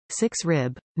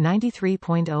6-rib,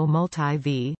 93.0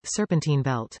 multi-V, serpentine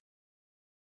belt.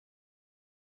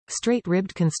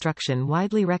 Straight-ribbed construction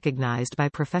widely recognized by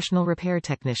professional repair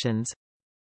technicians.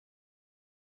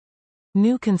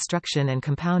 New construction and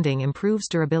compounding improves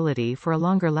durability for a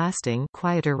longer-lasting,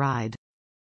 quieter ride.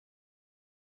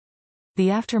 The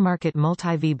aftermarket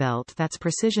multi-V belt that's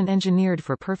precision-engineered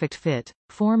for perfect fit,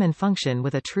 form and function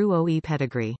with a true OE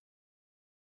pedigree.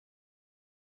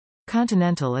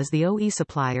 Continental is the OE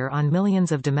supplier on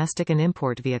millions of domestic and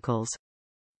import vehicles.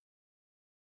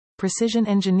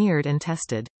 Precision-engineered and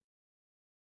tested.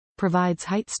 Provides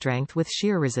height strength with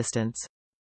shear resistance.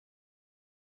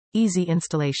 Easy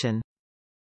installation.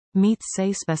 Meets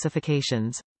SAE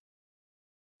specifications.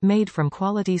 Made from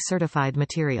quality certified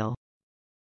material.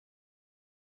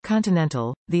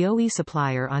 Continental, the OE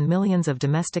supplier on millions of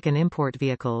domestic and import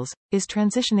vehicles, is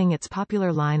transitioning its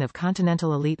popular line of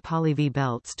Continental Elite Poly-V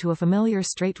belts to a familiar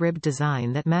straight-ribbed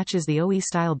design that matches the OE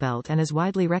style belt and is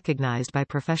widely recognized by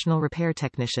professional repair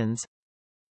technicians.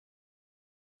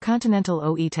 Continental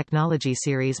OE Technology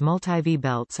Series Multi-V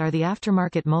belts are the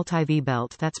aftermarket multi-V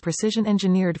belt that's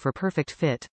precision-engineered for perfect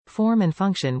fit, form and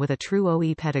function with a true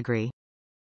OE pedigree.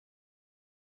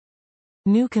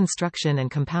 New construction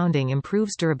and compounding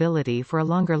improves durability for a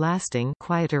longer-lasting,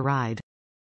 quieter ride.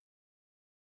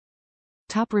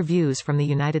 Top reviews from the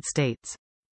United States.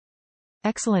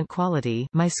 Excellent quality,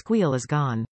 my squeal is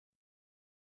gone.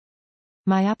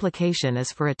 My application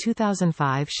is for a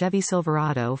 2005 Chevy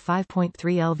Silverado 5.3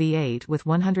 LV8 with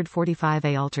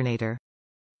 145A alternator.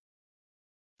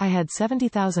 I had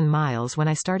 70,000 miles when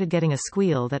I started getting a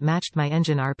squeal that matched my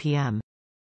engine RPM.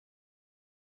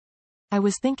 I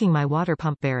was thinking my water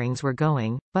pump bearings were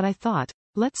going, but I thought,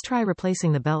 let's try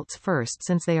replacing the belts first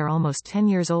since they are almost 10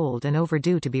 years old and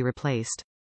overdue to be replaced.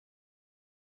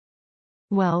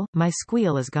 Well, my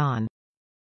squeal is gone.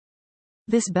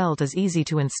 This belt is easy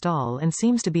to install and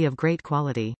seems to be of great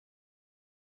quality.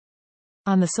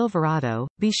 On the Silverado,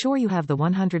 be sure you have the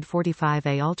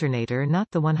 145A alternator, not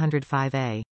the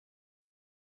 105A.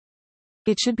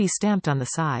 It should be stamped on the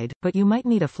side, but you might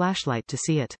need a flashlight to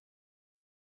see it.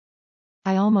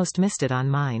 I almost missed it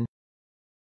on mine.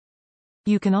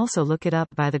 You can also look it up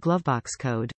by the glovebox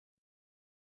code.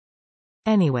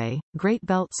 Anyway, great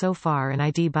belt so far and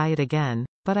I'd buy it again,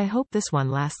 but I hope this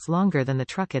one lasts longer than the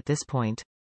truck at this point.